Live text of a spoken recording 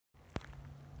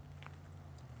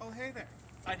Oh, hey there.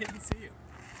 I didn't see you.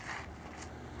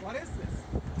 What is this?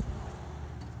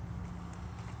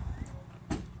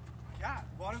 Kat,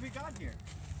 what have we got here?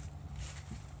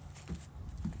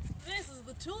 This is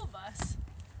the tool bus.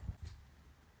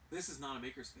 This is not a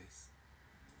makerspace.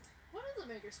 What is a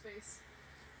makerspace?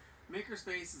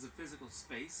 Makerspace is a physical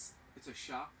space. It's a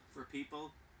shop for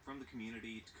people from the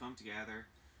community to come together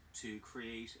to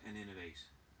create and innovate.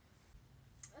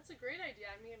 That's a great idea.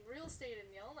 I mean, real estate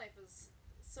in Yellowknife is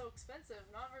so expensive.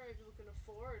 Not very many people can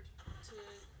afford to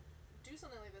do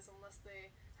something like this unless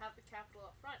they have the capital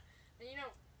up front. And you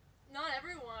know, not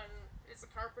everyone is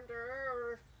a carpenter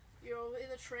or, you know,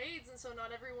 in the trades, and so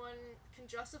not everyone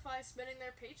can justify spending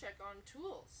their paycheck on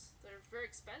tools. They're very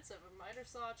expensive. A miter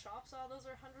saw, a chop saw, those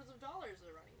are hundreds of dollars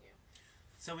they're running you.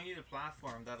 So we need a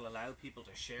platform that'll allow people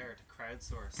to share, to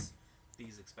crowdsource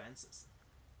these expenses.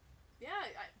 Yeah,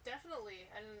 definitely.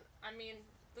 And I mean,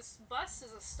 this bus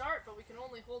is a start, but we can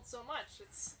only hold so much.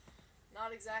 It's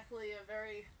not exactly a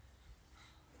very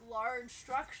large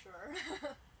structure.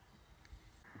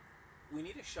 We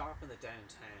need a shop in the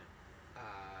downtown,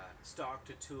 stocked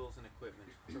to tools and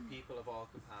equipment for people of all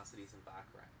capacities and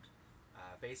background.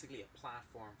 Basically a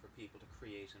platform for people to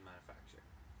create and manufacture.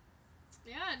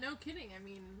 Yeah, no kidding. I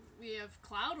mean, we have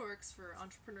CloudWorks for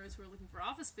entrepreneurs who are looking for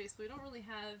office space, but we don't really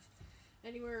have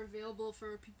anywhere available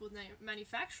for people with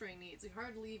manufacturing needs. We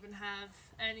hardly even have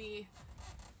any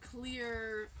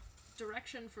clear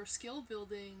direction for skill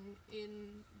building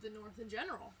in the North in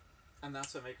general. And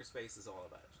that's what Makerspace is all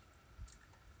about.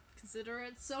 Consider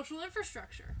it social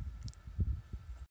infrastructure.